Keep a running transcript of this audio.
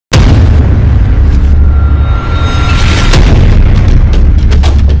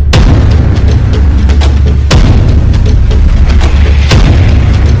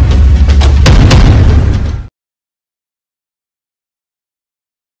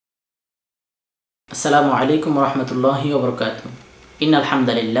আসসালামু আলাইকুম রহমতুল্লাহি ওয়া বারাকাতুহু। ইন্নাল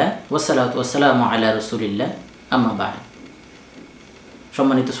হামদুলিল্লাহ ওয়াসসালাতু ওয়াসসালামু আলা রাসূলিল্লাহ, আম্মা বা'দ।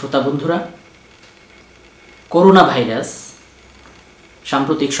 সম্মানিত শ্রোতা বন্ধুরা, করোনা ভাইরাস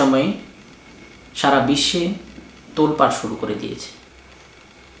সাম্প্রতিক সময়ে সারা বিশ্বে তোলপাড় শুরু করে দিয়েছে।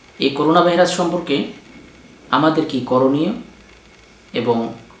 এই করোনা ভাইরাস সম্পর্কে আমাদের কি করণীয় এবং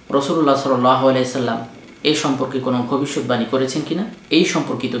রাসূলুল্লাহ সাল্লাল্লাহু আলাইহি সাল্লাম এই সম্পর্কে কোনো ভবিষ্যৎবাণী করেছেন কিনা, এই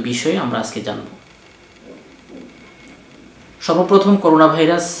সম্পর্কিত বিষয়ে আমরা আজকে জানব। সর্বপ্রথম করোনা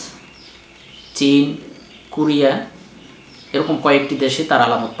ভাইরাস চীন, কোরিয়া এরকম কয়েকটি দেশে তার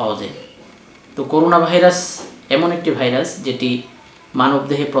আলামত পাওয়া যায়। তো করোনা ভাইরাস এমন একটি ভাইরাস যেটি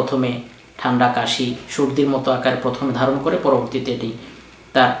মানবদেহে প্রথমে ঠান্ডা, কাশি, সর্দির মতো আকার প্রথমে ধারণ করে, পরবর্তীতে এটি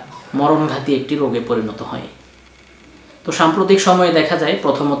তার মরণঘাতী একটি রোগে পরিণত হয়। তো সাম্প্রতিক সময়ে দেখা যায়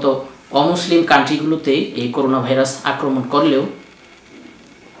প্রথমত অমুসলিম কান্ট্রিগুলোতে এই করোনা ভাইরাস আক্রমণ করলেও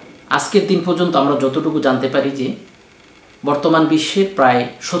আজকের দিন পর্যন্ত আমরা যতটুকু জানতে পারি যে বর্তমান বিশ্বের প্রায়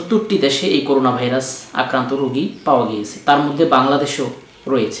 70টি দেশে এই করোনা ভাইরাস আক্রান্ত রোগী পাওয়া গিয়েছে। তার মধ্যে বাংলাদেশও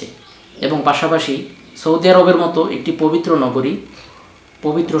রয়েছে এবং পাশাপাশি সৌদি আরবের মতো একটি পবিত্র নগরী,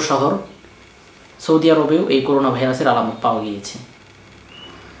 পবিত্র শহর সৌদি আরবেও এই করোনা ভাইরাসের আলামত পাওয়া গিয়েছে।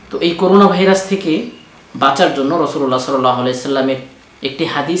 তো এই করোনা ভাইরাস থেকে বাঁচার জন্য রাসূলুল্লাহ সাল্লাল্লাহু আলাইহি সাল্লামের একটি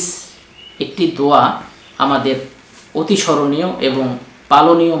হাদিস, একটি দোয়া আমাদের অতি স্মরণীয় এবং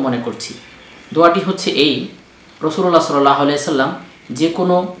পালনীয় মনে করছি। দোয়াটি হচ্ছে এই: রাসূলুল্লাহ সাল্লাল্লাহু আলাইহি সাল্লাম যে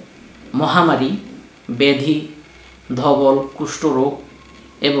কোনো মহামারী, ব্যাধি, ধবল, কুষ্ঠরোগ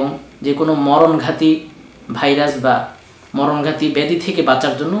এবং যে কোনো মরণঘাতী ভাইরাস বা মরণঘাতী ব্যাধি থেকে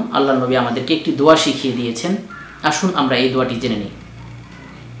বাঁচার জন্য আল্লাহর নবী আমাদেরকে একটি দোয়া শিখিয়ে দিয়েছেন। আসুন আমরা এই দোয়াটি জেনে নিই।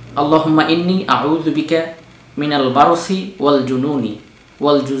 আল্লাহুম্মা ইন্নী আউযু বিকা মিনাল বারসি ওয়াল জুনুনি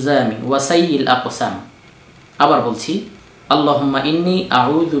ওয়াল জুজামি ওয়া সাইয়িল আকসাম। আবার বলছি, আল্লাহুম্মা ইন্নী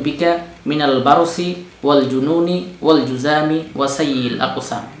আউযু বিকা মিনাল বারসি ওয়াল জুনুনি ওয়াল জুজামি ওয়া সাইয়িল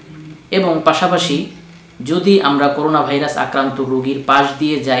আকসাম। এবং পাশাপাশি যদি আমরা করোনা ভাইরাস আক্রান্ত রোগীর পাশ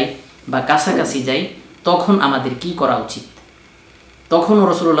দিয়ে যাই বা কাছাকাছি যাই, তখন আমাদের কি করা উচিত? তখনও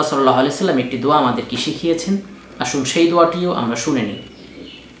রাসূলুল্লাহ সাল্লাল্লাহু আলাইহি সাল্লাম একটি দোয়া আমাদেরকে শিখিয়েছেন। আসুন সেই দোয়াটিও আমরা শুনে নিই।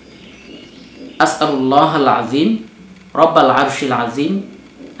 আসআলুল্লাহাল আযীম রব্বাল আরশিল আযীম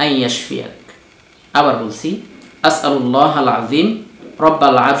আন ইয়াশফিয়াক। আবার বলছি, আসআলুল্লাহাল আযীম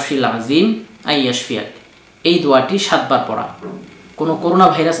রব্বাল আরশিল আযীম আন ইয়াশফিয়াক। এই দোয়াটি 7 বার পড়া। কোনো করোনা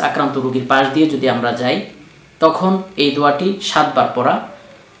ভাইরাস আক্রান্ত রোগীর পাশ দিয়ে যদি আমরা যাই, তখন এই দোয়াটি 7 বার পড়া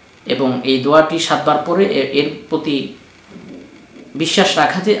এবং এই দোয়াটি 7 বার পরে এর প্রতি বিশ্বাস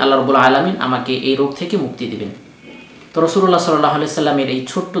রাখা যে আল্লাহ রাব্বুল আলামিন আমাকে এই রোগ থেকে মুক্তি দিবেন। তো রাসূলুল্লাহ সাল্লাল্লাহু আলাইহি সাল্লামের এই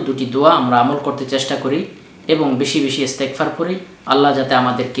ছোট্ট দুটি দোয়া আমরা আমল করতে চেষ্টা করি এবং বেশি বেশি ইস্তেগফার করি। আল্লাহ যাতে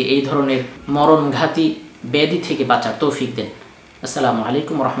আমাদেরকে এই ধরনের মরণঘাতী ব্যাধি থেকে বাঁচার তৌফিক দেন। আসসালামু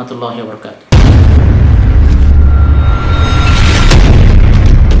আলাইকুম রহমতুল্লাহি ওয়া বারাকাতুহু।